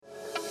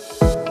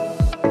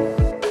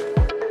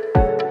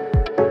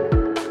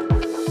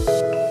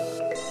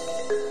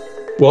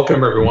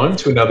Welcome, everyone,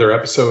 to another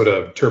episode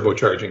of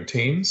Turbocharging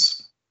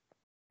Teams,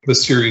 the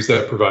series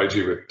that provides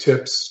you with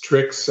tips,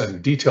 tricks,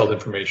 and detailed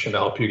information to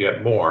help you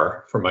get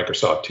more from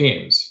Microsoft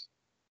Teams.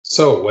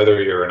 So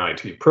whether you're an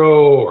IT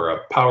pro or a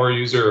power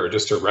user or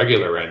just a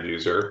regular end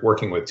user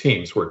working with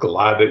Teams, we're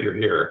glad that you're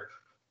here.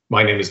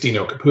 My name is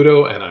Dino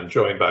Caputo, and I'm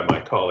joined by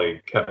my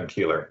colleague, Kevin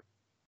Keeler.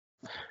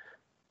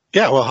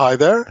 Yeah, well, hi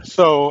there.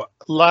 So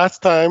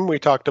last time we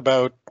talked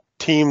about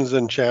teams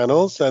and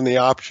channels and the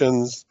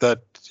options that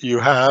you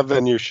have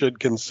and you should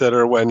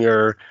consider when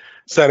you're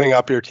setting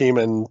up your team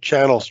and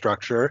channel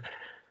structure.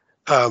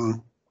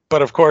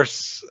 But of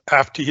course,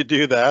 after you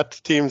do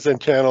that, teams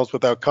and channels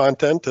without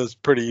content is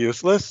pretty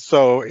useless.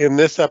 So in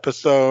this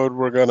episode,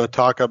 we're going to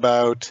talk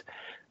about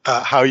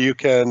how you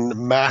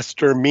can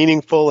master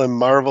meaningful and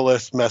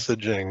marvelous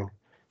messaging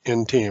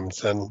in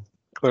Teams. And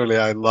clearly,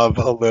 I love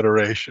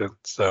alliteration.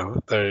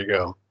 So there you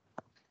go.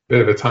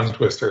 Bit of a tongue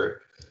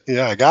twister.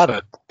 Yeah, I got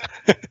it.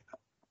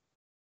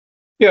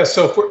 Yeah,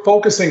 so if we're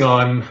focusing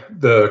on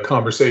the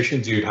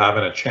conversations you'd have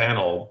in a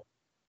channel,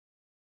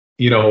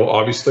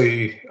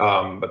 obviously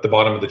at the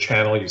bottom of the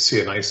channel, you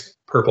see a nice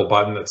purple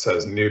button that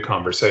says New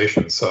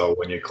Conversation. So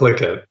when you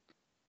click it,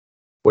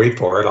 wait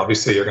for it,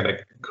 obviously you're going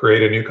to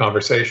create a new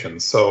conversation.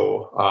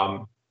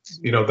 So,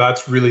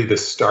 that's really the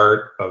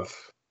start of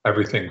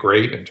everything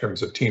great in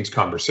terms of Teams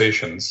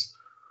conversations.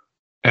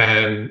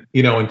 And,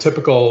 in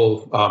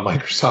typical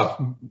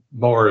Microsoft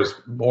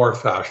more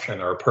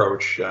fashion or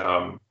approach,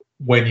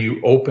 when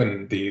you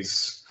open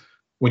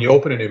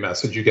a new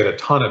message, you get a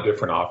ton of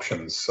different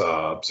options.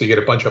 So you get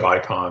a bunch of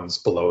icons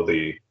below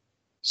the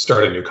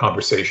start a new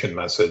conversation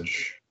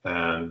message,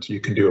 and you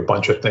can do a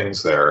bunch of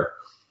things there.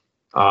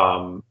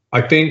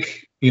 I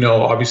think,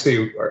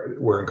 obviously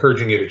we're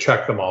encouraging you to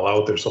check them all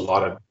out. There's a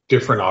lot of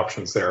different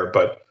options there,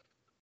 but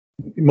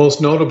most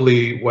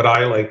notably what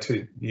I like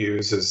to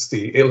use is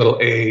the little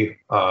A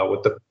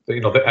with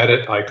the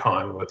edit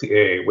icon with the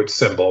A, which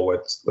symbol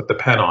with the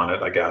pen on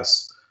it, I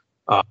guess.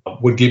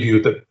 Would give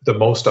you the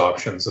most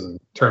options in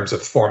terms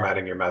of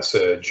formatting your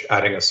message,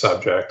 adding a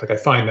subject. Like, I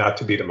find that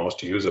to be the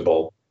most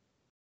usable,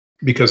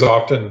 because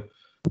often,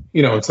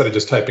 instead of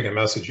just typing a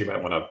message, you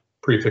might want to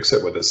prefix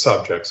it with a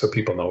subject so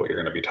people know what you're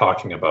going to be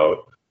talking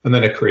about. And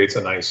then it creates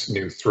a nice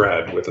new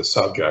thread with a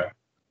subject.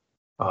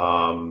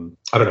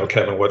 I don't know,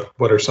 Kevin,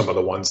 what are some of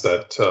the ones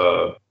that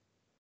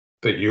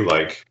you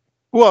like?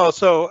 Well,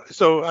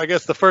 so I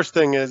guess the first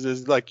thing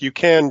is like, you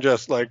can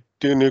just like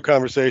do new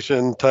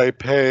conversation,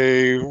 type,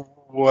 hey,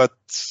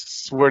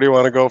 where do you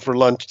want to go for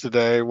lunch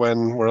today,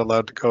 when we're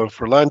allowed to go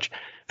for lunch,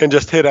 and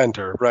just hit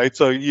enter, right?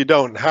 So you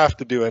don't have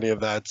to do any of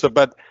that. So,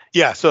 but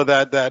yeah, so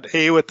that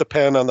A with the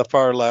pen on the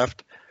far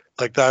left,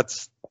 like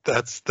that's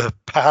the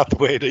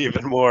pathway to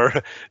even more,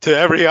 to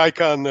every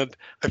icon that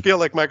I feel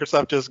like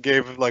Microsoft just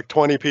gave like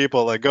 20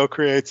 people, like, go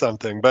create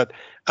something. But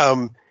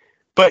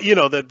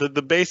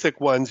the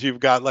basic ones, you've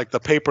got like the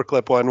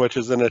paperclip one, which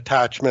is an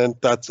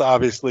attachment. That's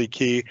obviously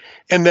key.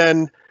 And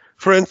then,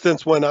 for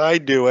instance, when I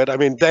do it, I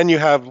mean, then you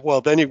have,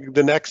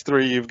 the next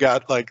three, you've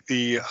got like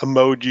the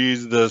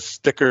emojis, the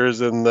stickers,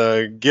 and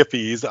the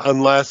Giphies,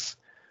 unless,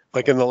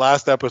 like in the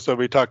last episode,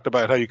 we talked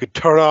about how you could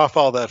turn off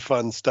all that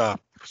fun stuff.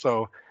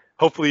 So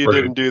hopefully you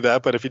didn't do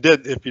that, but if you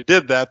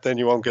did that, then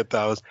you won't get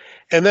those.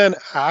 And then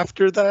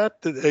after that,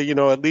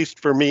 at least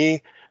for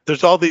me,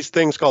 there's all these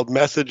things called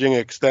messaging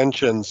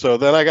extensions. So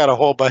then I got a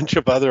whole bunch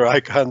of other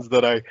icons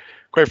that I,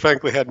 quite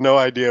frankly, had no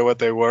idea what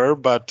they were.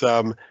 But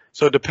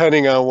so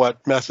depending on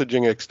what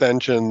messaging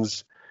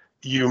extensions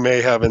you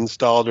may have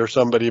installed or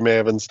somebody may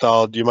have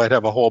installed, you might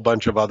have a whole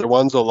bunch of other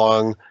ones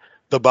along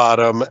the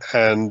bottom.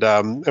 And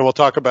we'll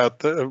talk about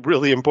the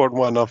really important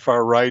one on the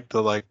far right,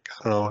 I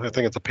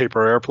think it's a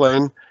paper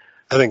airplane.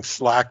 I think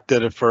Slack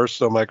did it first.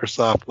 So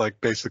Microsoft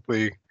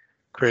basically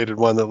created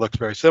one that looks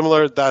very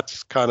similar.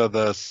 That's kind of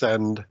the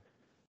send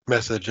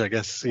message, I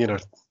guess.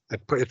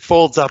 It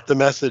folds up the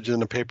message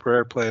in a paper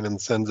airplane and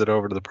sends it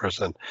over to the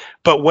person.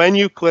 But when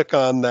you click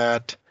on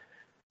that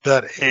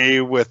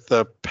A with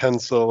the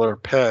pencil or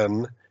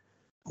pen,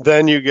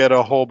 then you get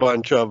a whole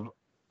bunch of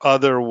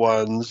other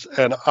ones.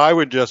 And I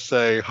would just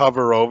say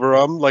hover over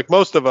them. Like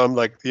most of them,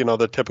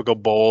 the typical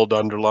bold,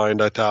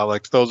 underlined,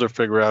 italics, those are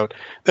figure out.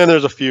 Then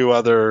there's a few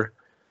other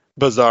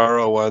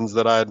bizarro ones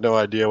that I had no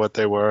idea what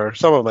they were.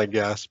 Some of them I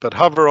guess, but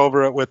hover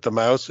over it with the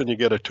mouse and you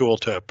get a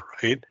tooltip,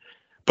 right?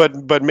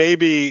 But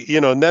maybe,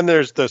 and then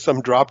there's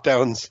some drop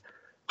downs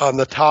on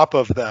the top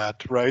of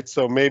that, right?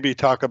 So maybe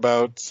talk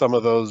about some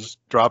of those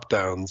drop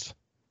downs.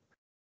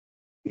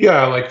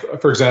 Yeah,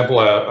 like for example,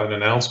 an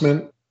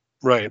announcement.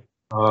 Right.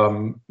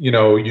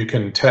 You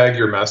can tag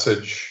your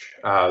message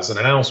as an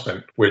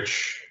announcement,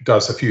 which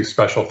does a few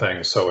special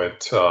things. So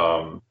it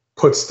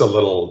puts the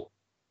little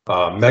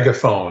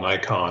megaphone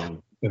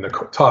icon in the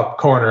top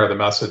corner of the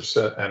message,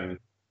 and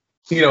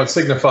it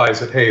signifies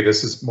that, hey,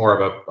 this is more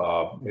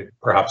of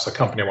perhaps a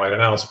company-wide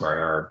announcement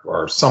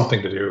or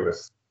something to do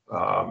with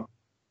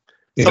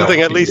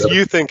something at least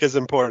you think is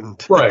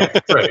important. Right.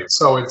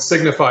 So it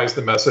signifies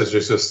the message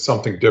is just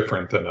something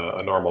different than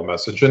a normal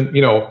message. And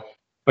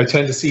I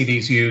tend to see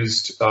these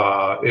used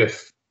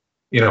if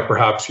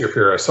perhaps if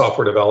you're a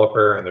software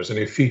developer and there's a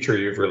new feature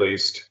you've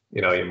released,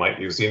 you might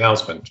use the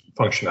announcement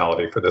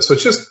functionality for this. So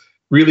it's just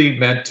really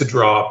meant to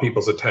draw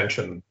people's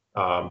attention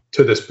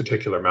to this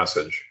particular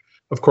message.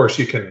 Of course,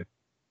 you can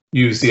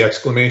use the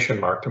exclamation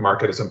mark to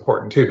mark it as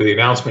important too, but the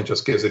announcement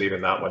just gives it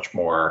even that much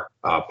more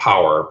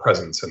power,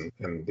 presence in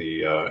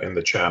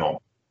the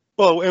channel.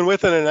 Well, and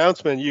with an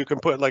announcement, you can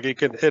put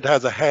it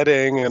has a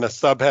heading and a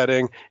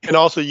subheading, and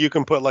also you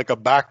can put like a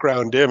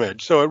background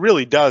image, so it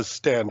really does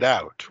stand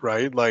out,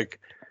 right? Like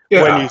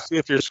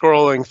if you're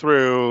scrolling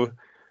through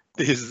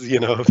these,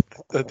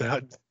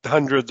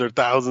 hundreds or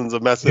thousands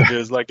of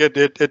messages, like it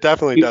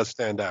definitely does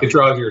stand out. It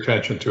draws your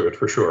attention to it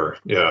for sure.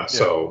 Yeah.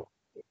 So,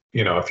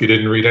 if you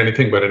didn't read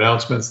anything but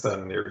announcements,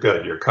 then you're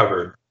good. You're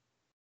covered.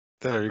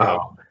 There you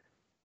go.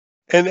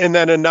 And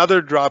then another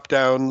drop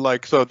down,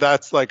 so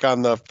that's like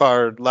on the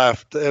far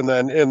left. And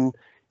then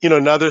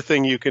another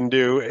thing you can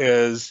do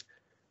is,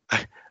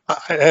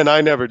 and I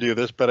never do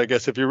this, but I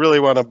guess if you really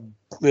want to,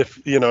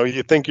 if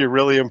you think you're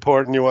really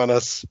important, you want to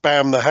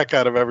spam the heck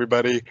out of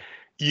everybody,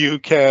 you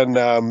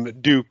can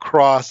do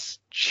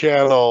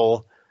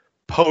cross-channel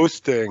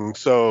posting.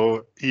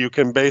 So you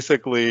can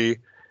basically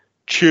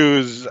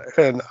choose,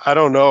 and I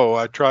don't know,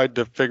 I tried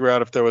to figure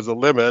out if there was a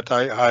limit.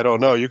 I don't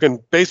know. You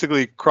can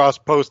basically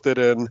cross-post it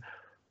in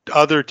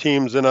other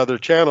teams and other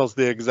channels,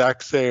 the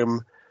exact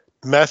same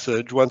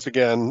message. Once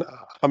again,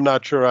 I'm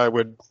not sure I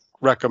would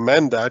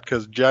recommend that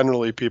because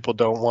generally people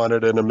don't want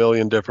it in a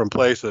million different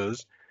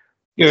places.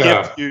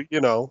 Yeah.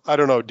 If I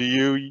don't know. Do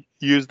you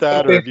use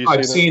that, or have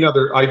you seen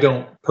other? I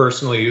don't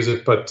personally use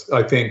it, but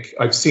I think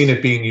I've seen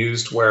it being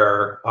used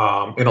where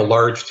in a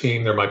large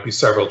team there might be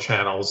several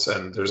channels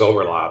and there's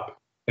overlap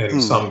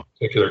in some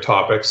particular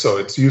topic. So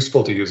it's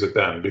useful to use it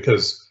then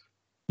because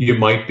you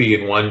might be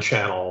in one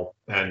channel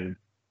and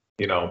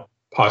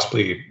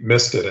possibly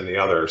missed it in the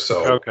other.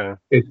 So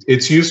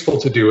it's useful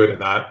to do it in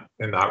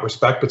that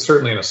respect, but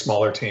certainly in a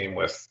smaller team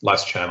with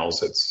less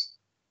channels, it's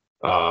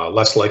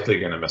less likely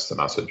you're going to miss the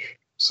message.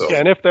 So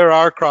and if there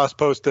are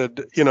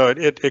cross-posted,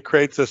 it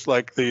creates this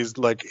these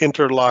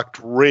interlocked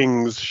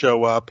rings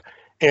show up,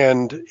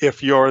 and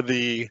if you're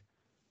the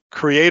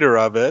creator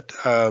of it,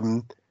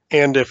 and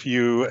if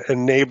you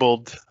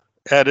enabled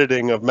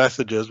editing of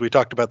messages, we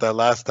talked about that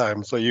last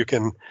time, so you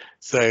can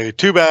say,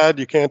 too bad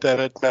you can't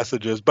edit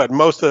messages, but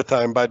most of the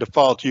time by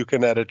default you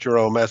can edit your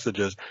own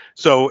messages.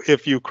 So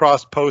if you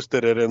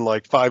cross-posted it in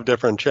 5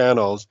 different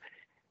channels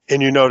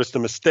and you noticed a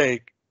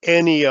mistake,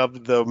 any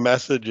of the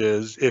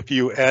messages, if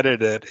you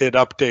edit it, it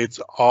updates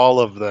all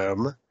of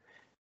them.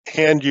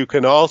 And you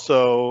can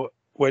also,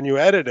 when you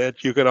edit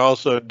it, you can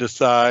also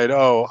decide,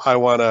 I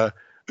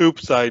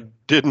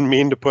didn't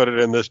mean to put it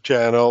in this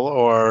channel,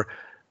 or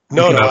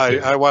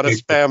I want to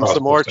spam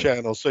some more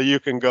channels. So you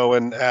can go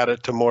and add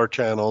it to more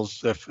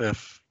channels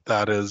if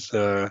that is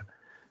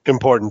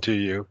important to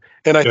you.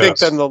 And I think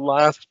then the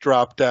last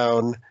drop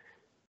down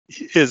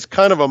is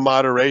kind of a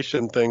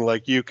moderation thing.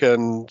 Like you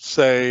can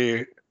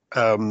say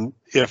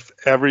if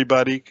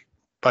everybody,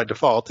 by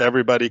default,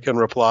 everybody can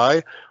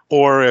reply,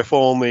 or if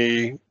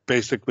only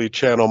basically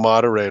channel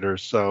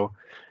moderators. So,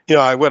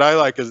 what I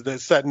like is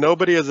that set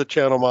nobody as a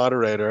channel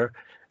moderator,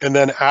 and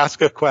then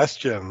ask a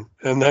question,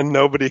 and then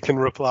nobody can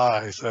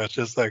reply. So it's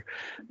just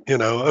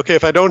okay,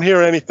 if I don't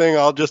hear anything,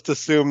 I'll just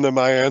assume that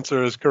my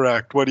answer is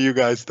correct. What do you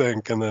guys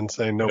think? And then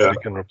say nobody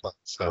can reply.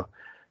 So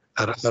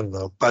I don't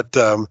know. But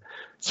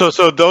so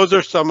those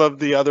are some of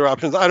the other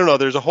options. I don't know.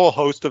 There's a whole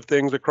host of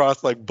things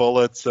across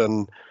bullets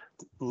and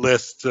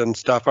lists and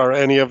stuff. Are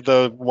any of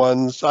the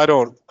ones I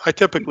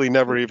typically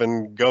never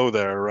even go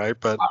there, right?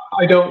 But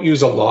I don't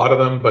use a lot of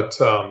them, but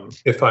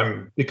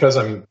because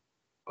I'm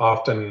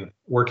often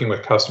working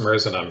with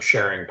customers and I'm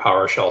sharing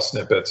PowerShell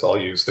snippets, I'll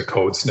use the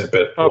code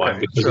snippet one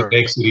because it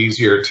makes it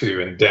easier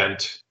to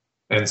indent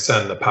and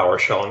send the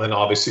PowerShell. And then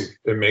obviously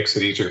it makes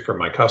it easier for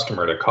my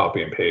customer to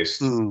copy and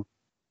paste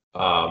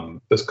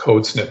this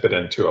code snippet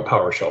into a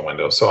PowerShell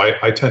window. So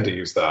I tend to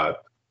use that.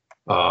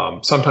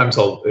 Sometimes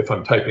if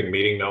I'm typing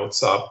meeting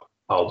notes up,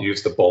 I'll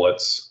use the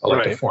bullets. I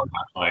like to format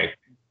my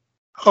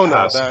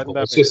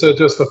so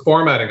just the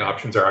formatting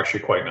options are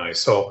actually quite nice.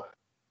 So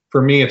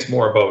for me, it's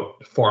more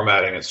about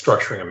formatting and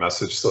structuring a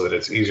message so that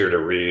it's easier to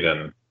read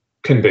and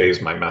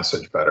conveys my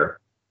message better.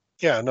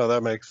 Yeah, no,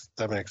 that makes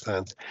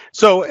sense.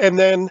 So, and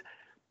then,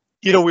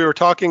 we were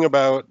talking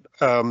about,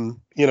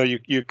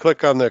 you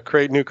click on the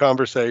create new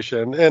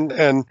conversation, and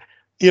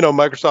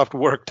Microsoft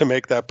worked to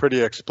make that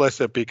pretty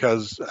explicit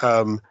because,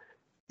 a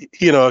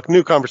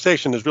new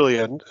conversation is really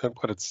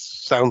what it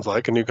sounds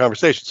like, a new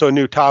conversation. So a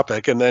new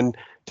topic, and then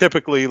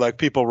typically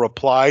people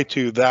reply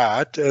to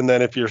that. And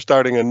then if you're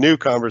starting a new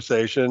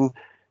conversation,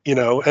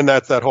 and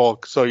that's that whole,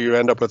 so you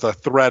end up with a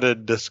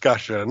threaded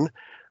discussion.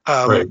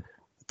 Right.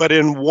 But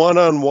in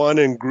one-on-one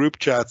and group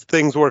chats,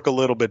 things work a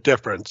little bit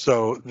different.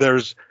 So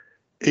there's,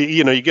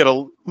 you get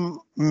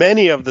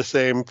many of the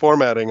same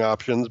formatting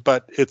options,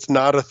 but it's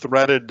not a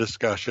threaded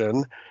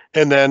discussion.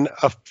 And then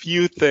a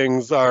few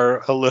things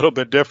are a little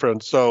bit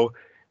different. So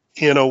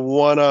in a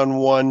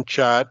one-on-one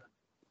chat,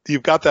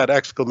 you've got that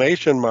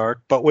exclamation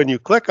mark, but when you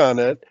click on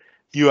it,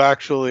 you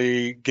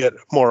actually get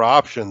more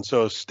options.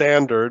 So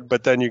standard,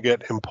 but then you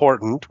get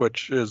important,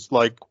 which is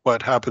like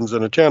what happens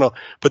in a channel.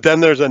 But then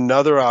there's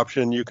another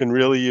option you can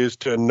really use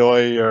to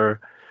annoy your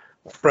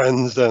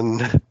friends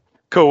and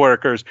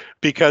coworkers,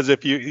 because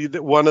if you,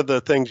 one of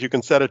the things you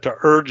can set it to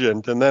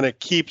urgent, and then it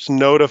keeps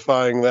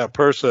notifying that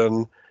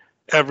person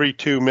every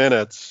 2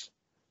 minutes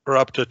for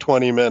up to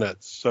 20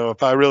 minutes. So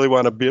if I really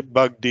want to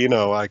bug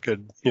Dino, I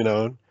could,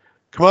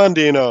 come on,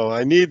 Dino,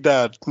 I need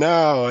that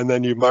now. And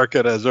then you mark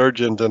it as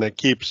urgent and it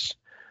keeps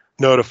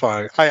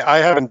notifying. I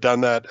haven't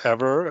done that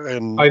ever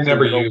in I the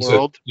never real use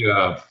world. it.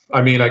 Yeah.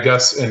 I mean, I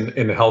guess in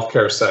the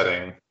healthcare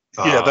setting.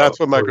 Yeah, that's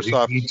what where you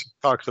Microsoft need to-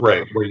 talks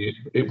Right, about.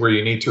 where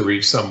you need to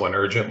reach someone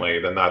urgently,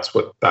 then that's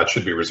what that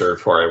should be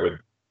reserved for. I would,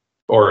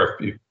 or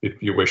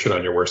if you wish it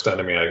on your worst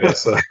enemy, I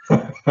guess.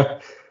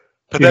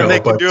 But then they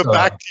can do it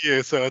back to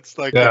you. So it's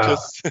like it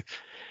just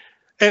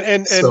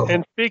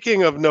and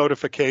speaking of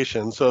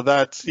notifications, so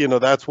that's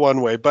that's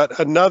one way. But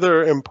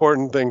another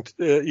important thing,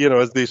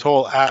 is these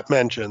whole at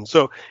mentions.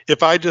 So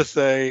if I just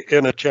say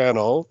in a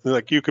channel,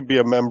 like you could be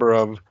a member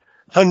of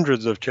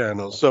hundreds of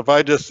channels. So if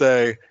I just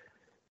say,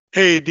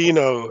 hey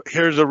Dino,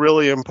 here's a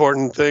really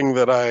important thing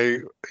that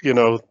I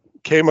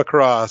came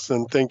across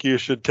and think you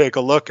should take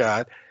a look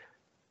at,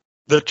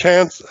 the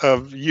chance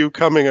of you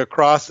coming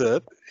across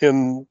it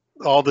in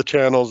all the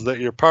channels that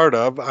you're part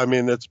of, I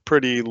mean, it's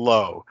pretty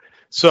low.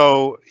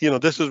 So,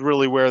 this is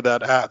really where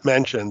that at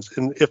mentions.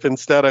 And if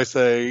instead I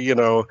say,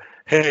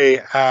 hey,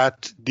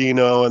 at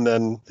Dino, and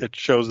then it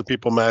shows the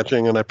people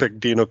matching, and I pick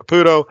Dino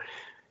Caputo,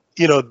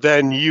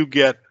 then you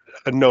get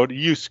a note,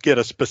 you get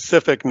a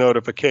specific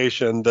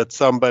notification that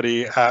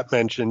somebody at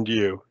mentioned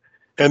you.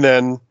 And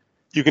then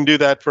you can do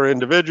that for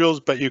individuals,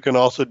 but you can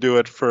also do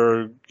it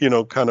for,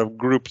 kind of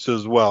groups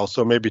as well.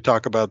 So maybe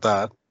talk about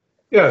that.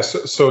 Yeah,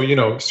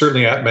 so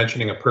certainly at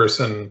mentioning a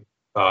person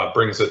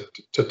brings it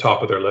to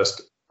top of their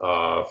list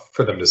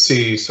for them to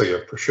see, so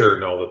you for sure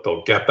know that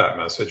they'll get that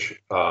message.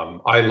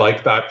 I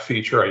like that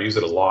feature. I use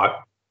it a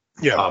lot.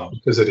 Yeah.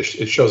 Because it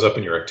shows up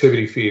in your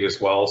activity feed as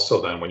well.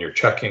 So then when you're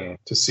checking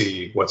to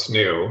see what's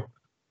new,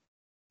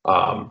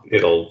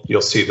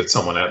 you'll see that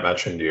someone at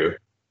mentioned you.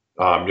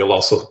 You'll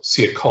also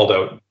see it called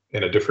out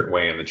in a different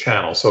way in the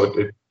channel, so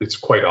it's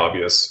quite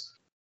obvious.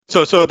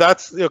 So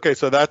that's okay.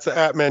 So that's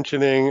at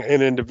mentioning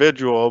an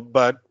individual,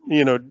 but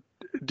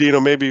Dino,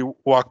 maybe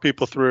walk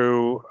people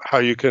through how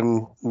you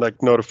can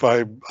like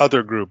notify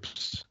other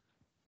groups.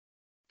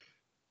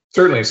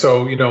 Certainly.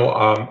 So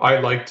I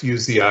like to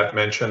use the at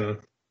mention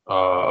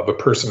of a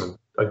person.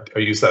 I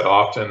use that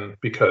often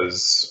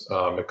because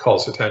it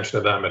calls attention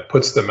to them. It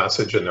puts the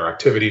message in their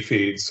activity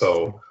feed,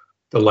 so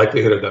the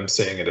likelihood of them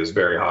seeing it is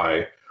very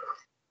high.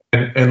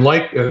 And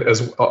like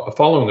as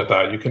following with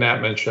that, you can at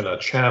mention a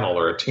channel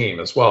or a team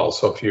as well.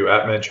 So if you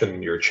at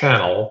mention your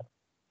channel,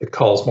 it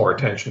calls more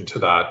attention to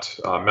that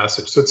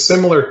message. So it's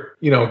similar,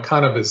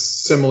 kind of is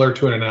similar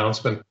to an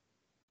announcement,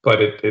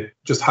 but it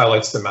just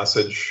highlights the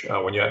message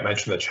when you at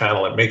mention the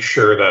channel. It makes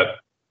sure that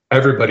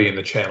everybody in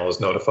the channel is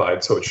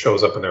notified, so it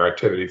shows up in their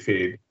activity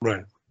feed.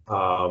 Right.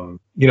 And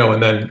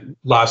then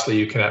lastly,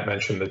 you can at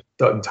mention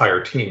the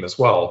entire team as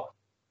well.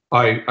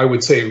 I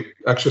would say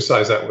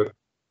exercise that with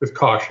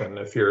caution.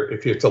 If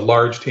it's a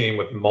large team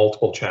with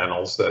multiple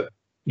channels that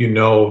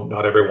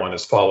not everyone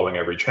is following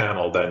every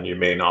channel, then you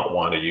may not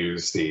want to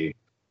use the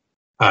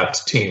at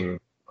team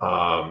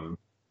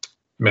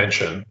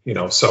mention.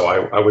 So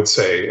I would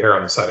say err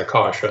on the side of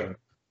caution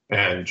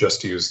and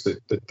just use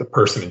the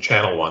person and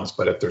channel ones.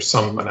 But if there's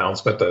some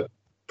announcement that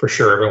for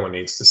sure everyone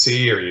needs to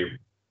see or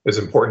is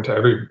important to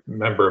every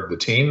member of the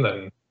team,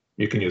 then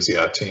you can use the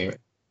at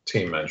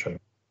team mention.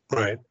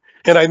 Right.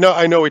 And I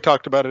know we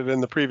talked about it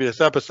in the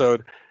previous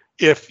episode.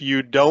 If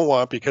you don't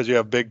want, because you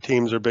have big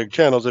teams or big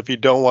channels, if you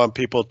don't want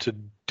people to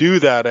do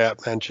that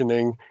at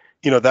mentioning,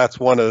 that's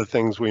one of the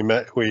things we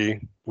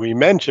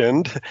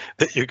mentioned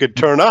that you could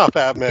turn off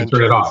at mentions.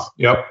 Turn it off.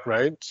 Yep.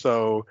 Right.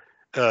 So,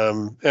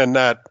 and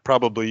that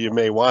probably you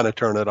may want to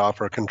turn it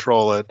off or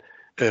control it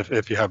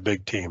if you have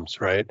big teams.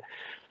 Right.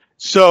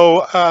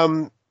 So,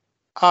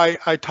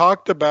 I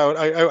talked about,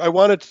 I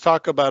wanted to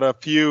talk about a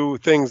few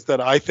things that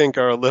I think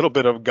are a little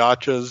bit of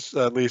gotchas,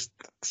 at least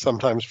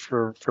sometimes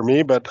for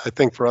me, but I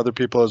think for other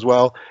people as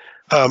well.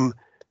 I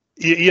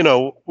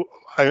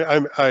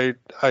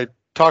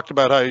talked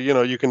about how,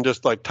 you can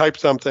just like type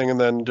something and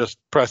then just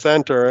press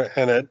enter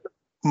and it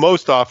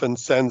most often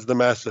sends the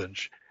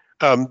message.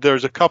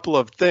 There's a couple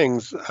of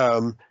things,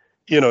 so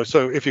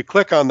if you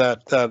click on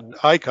that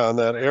icon,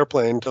 that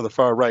airplane to the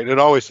far right, it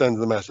always sends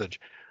the message.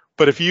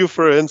 But if you,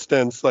 for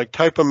instance, like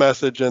type a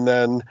message and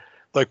then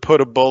like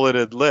put a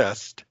bulleted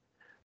list,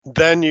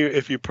 then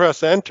if you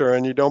press enter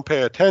and you don't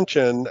pay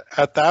attention,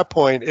 at that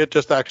point, it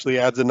just actually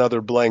adds another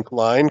blank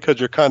line because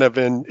you're kind of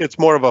it's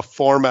more of a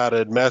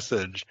formatted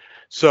message.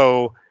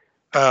 So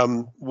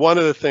one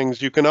of the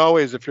things you can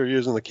always, if you're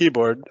using the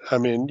keyboard,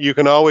 you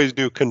can always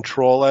do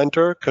control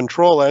enter.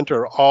 Control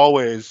enter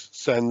always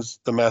sends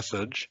the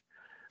message.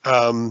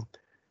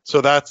 So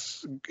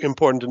that's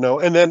important to know.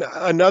 And then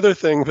another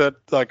thing that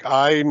like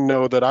I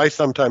know that I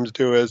sometimes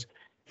do is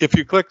if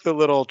you click the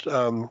little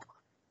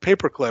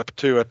paperclip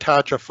to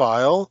attach a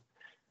file,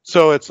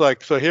 so it's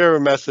like, so here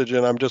a message,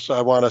 and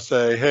I want to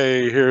say,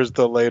 hey, here's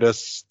the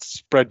latest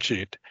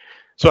spreadsheet.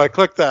 So I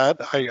click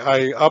that,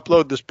 I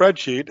upload the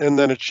spreadsheet, and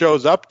then it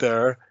shows up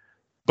there,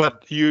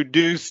 but you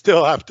do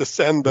still have to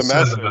send the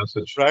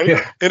message, right?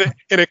 Yeah. And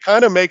it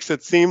kind of makes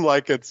it seem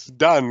like it's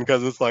done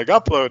because it's like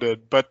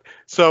uploaded. But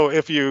so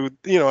if you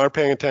are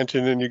paying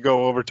attention and you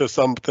go over to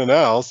something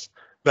else,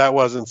 that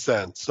wasn't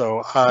sent.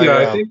 So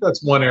I think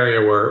that's one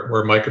area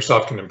where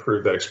Microsoft can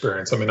improve that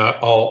experience. I mean,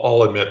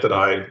 I'll admit that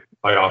I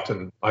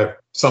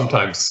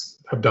sometimes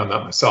have done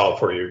that myself,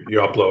 where you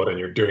upload and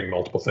you're doing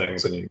multiple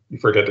things and you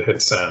forget to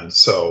hit send.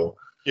 So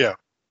yeah,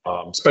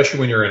 especially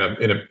when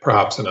you're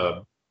perhaps in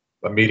a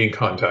meeting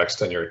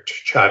context and you're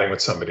chatting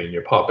with somebody and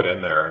you pop it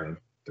in there and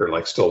they're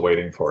like still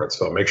waiting for it.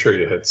 So make sure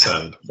you hit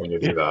send when you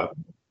do that.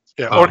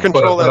 Yeah, or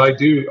control. But I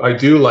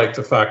do like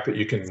the fact that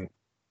you can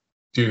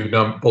do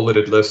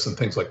bulleted lists and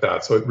things like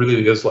that. So it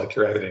really is like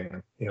you're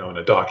editing, in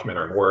a document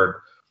or in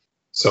Word.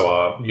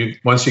 So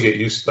once you get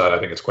used to that, I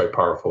think it's quite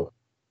powerful.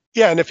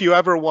 Yeah, and if you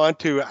ever want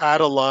to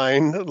add a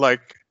line,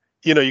 like,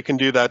 you can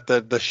do that,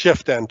 the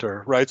shift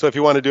enter, right? So if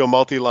you want to do a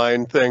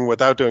multi-line thing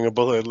without doing a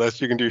bullet list,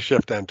 you can do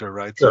shift enter,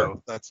 right? Sure.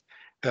 So that's,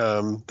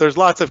 there's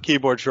lots of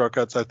keyboard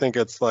shortcuts. I think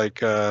it's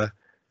like,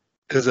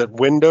 is it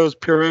Windows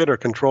period or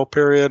Control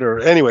period, or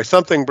anyway,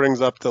 something brings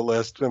up the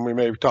list, and we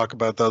may talk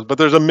about those. But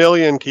there's a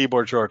million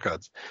keyboard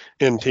shortcuts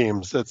in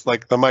Teams. It's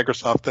like the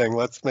Microsoft thing.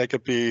 Let's make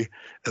it be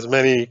as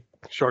many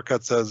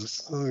shortcuts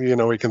as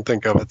we can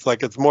think of. It's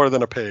like it's more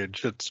than a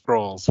page. It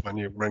scrolls when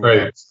you bring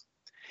it up.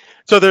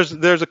 So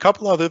there's a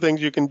couple other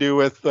things you can do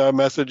with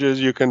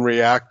messages. You can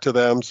react to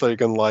them, so you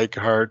can like,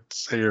 heart,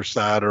 say you're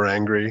sad or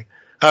angry.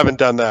 I haven't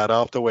done that.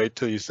 I'll have to wait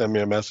till you send me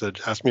a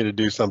message, ask me to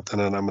do something,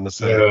 and I'm going to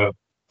say. Yeah.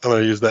 I'm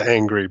going to use the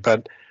angry,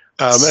 but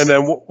and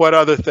then what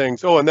other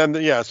things? Oh, and then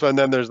and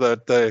then there's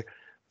the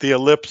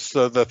ellipse,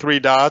 the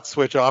three dots,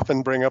 which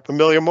often bring up a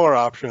million more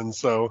options.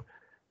 So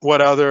what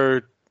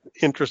other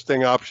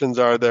interesting options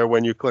are there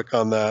when you click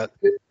on that?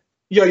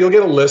 Yeah, you'll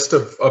get a list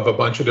of a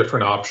bunch of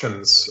different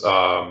options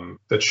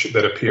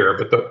that appear,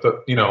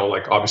 but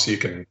like obviously you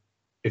can,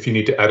 if you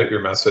need to edit your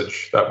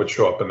message, that would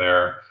show up in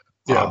there.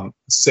 Yeah.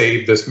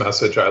 Save this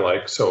message I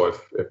like. So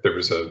if there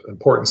was an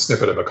important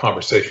snippet of a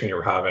conversation you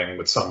were having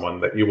with someone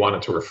that you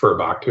wanted to refer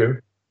back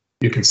to,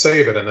 you can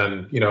save it, and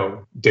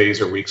then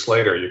days or weeks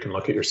later you can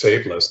look at your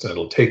saved list and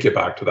it'll take you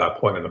back to that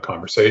point in the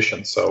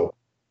conversation. So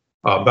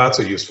that's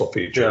a useful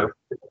feature.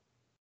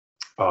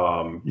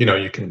 Yeah.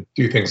 You can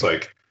do things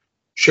like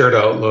shared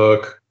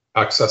Outlook,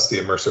 access the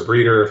immersive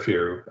reader if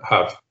you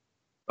have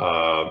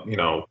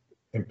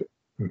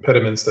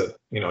impediments that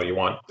you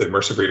want the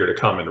immersive reader to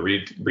come and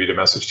read a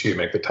message to you,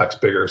 make the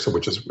text bigger, so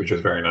which is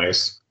very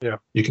nice. Yeah.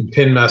 You can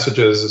pin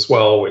messages as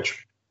well,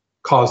 which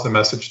cause the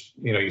message,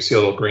 you see a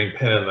little green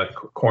pin in the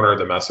corner of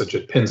the message,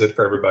 it pins it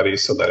for everybody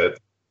so that yet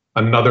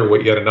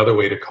another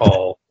way to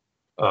call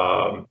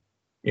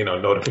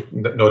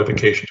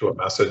notification to a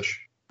message.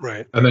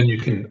 Right. And then you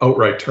can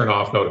outright turn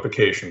off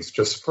notifications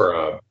just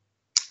for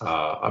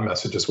a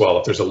message as well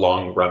if there's a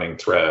long running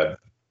thread,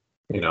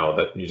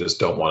 that you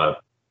just don't want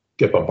to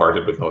get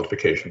bombarded with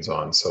notifications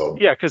on. So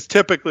yeah, because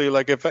typically,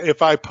 like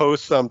if I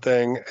post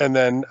something and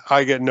then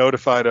I get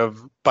notified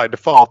by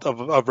default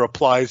of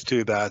replies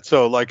to that.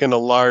 So like in a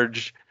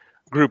large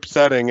group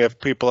setting, if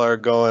people are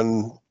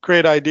going,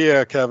 great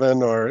idea,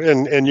 Kevin, or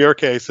in your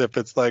case, if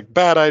it's like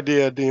bad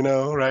idea,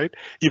 Dino, right?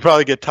 You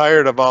probably get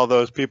tired of all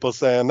those people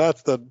saying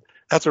that's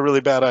a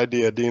really bad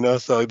idea, Dino.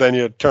 So then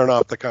you turn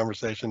off the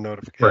conversation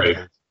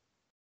notification.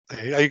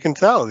 Right. You can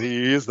tell you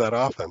use that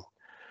often.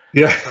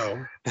 Yeah.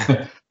 So.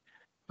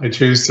 I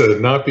choose to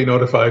not be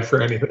notified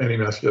for any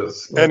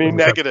messages. Any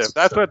negative.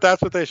 That's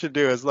what they should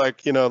do, is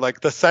like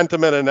the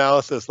sentiment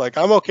analysis. Like,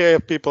 I'm okay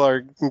if people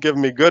are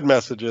giving me good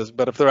messages,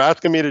 but if they're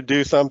asking me to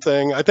do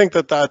something, I think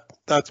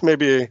that's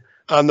maybe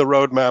on the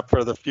roadmap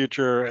for the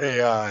future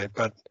AI,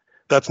 but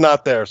that's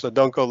not there. So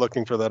don't go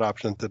looking for that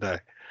option today.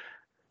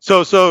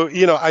 So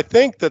I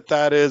think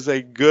that is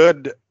a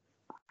good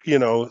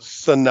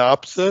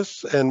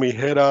synopsis, and we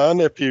hit on,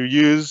 if you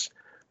use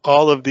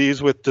all of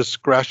these with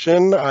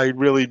discretion, I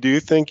really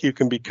do think you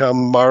can become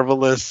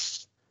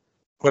marvelous.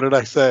 What did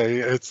I say?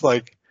 It's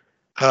like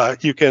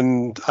you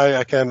can.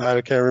 I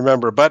can't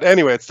remember. But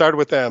anyway, it started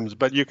with M's.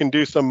 But you can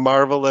do some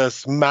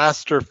marvelous,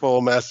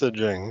 masterful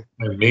messaging.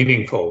 And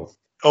meaningful.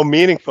 Oh,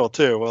 meaningful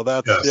too. Well,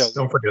 that's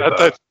don't forget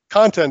that.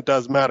 Content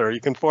does matter. You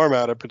can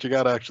format it, but you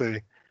got to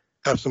actually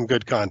have some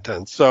good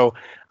content. So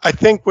I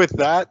think with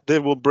that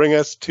will bring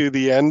us to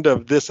the end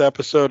of this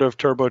episode of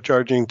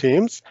Turbocharging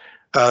Teams.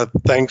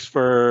 Thanks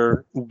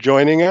for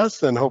joining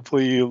us, and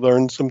hopefully you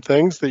learned some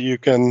things that you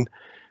can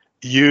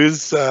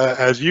use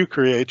as you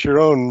create your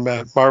own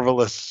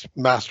marvelous,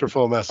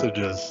 masterful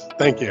messages.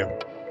 Thank you.